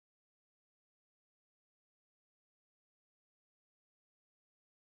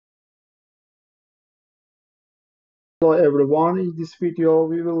Hello everyone, in this video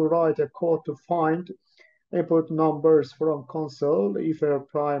we will write a code to find input numbers from console if they're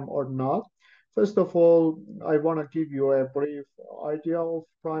prime or not. First of all, I want to give you a brief idea of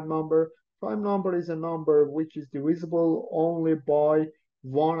prime number. Prime number is a number which is divisible only by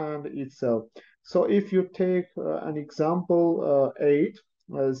one and itself. So if you take an example 8,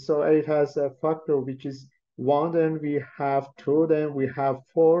 so 8 has a factor which is 1, then we have 2, then we have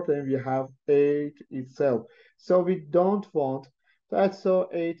 4, then we have 8 itself. So we don't want that, so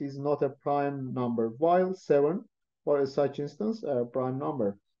 8 is not a prime number, while 7, for such instance, a prime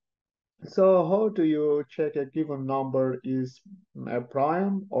number. So how do you check a given number is a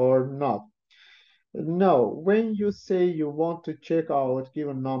prime or not? No, when you say you want to check out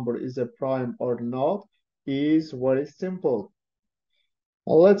given number is a prime or not, is very simple.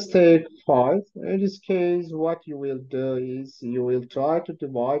 Let's take 5. In this case, what you will do is you will try to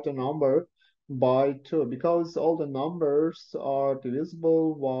divide a number by 2 because all the numbers are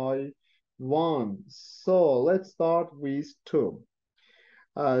divisible by 1. So let's start with 2.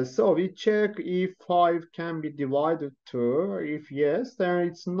 So we check if 5 can be divided to. If yes, then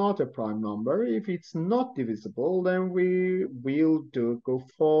it's not a prime number. If it's not divisible, then we will go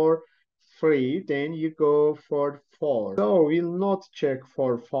for 3, then you go for 4. So we'll not check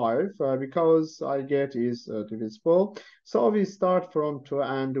for 5 because I get is divisible. So we start from 2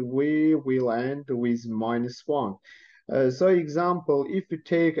 and we will end with -1. So example, if you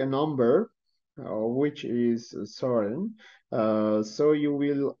take a number which is certain, so you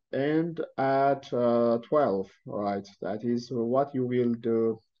will end at 12, right? That is what you will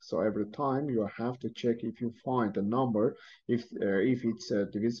do. So every time you have to check if you find a number, if it's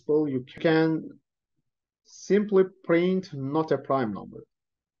divisible, you can simply print not a prime number.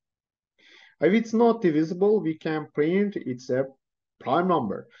 If it's not divisible, we can print it's a prime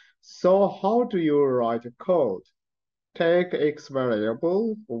number. So how do you write a code? Take x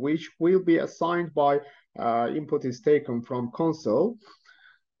variable, which will be assigned by input is taken from console,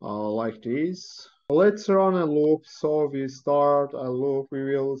 like this. Let's run a loop. So we start a loop. We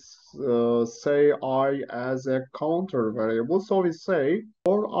will say I as a counter variable. So we say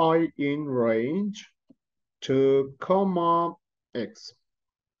for I in range 2, comma x.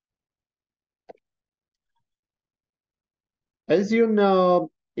 As you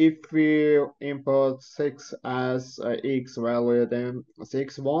know, if we input 6 as x value, then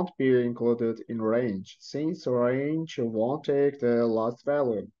 6 won't be included in range, since range won't take the last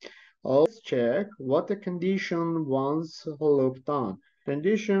value. Let's check what the condition once loop done.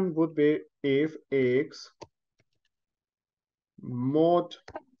 Condition would be if x mod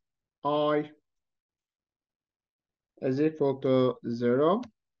I is equal to 0.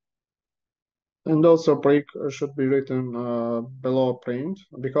 And also break should be written below print,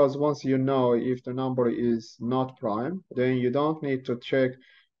 because once you know if the number is not prime, then you don't need to check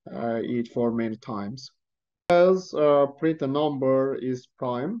it for many times. Else print the number is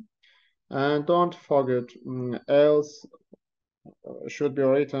prime, and don't forget else should be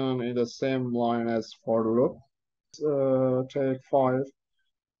written in the same line as for loop. Take 5.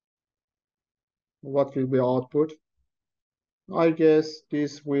 What will be output? I guess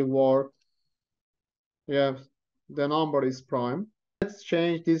this will work. Yeah, the number is prime. Let's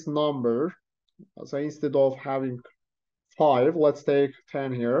change this number. So instead of having 5, let's take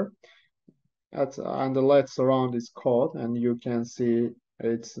 10 here. And let's run this code, and you can see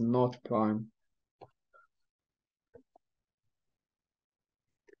it's not prime.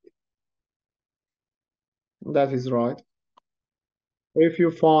 That is right. If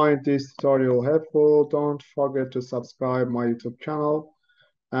you find this tutorial helpful, don't forget to subscribe my YouTube channel,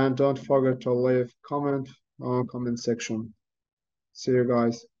 and don't forget to leave comment on comment section. See you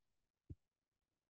guys.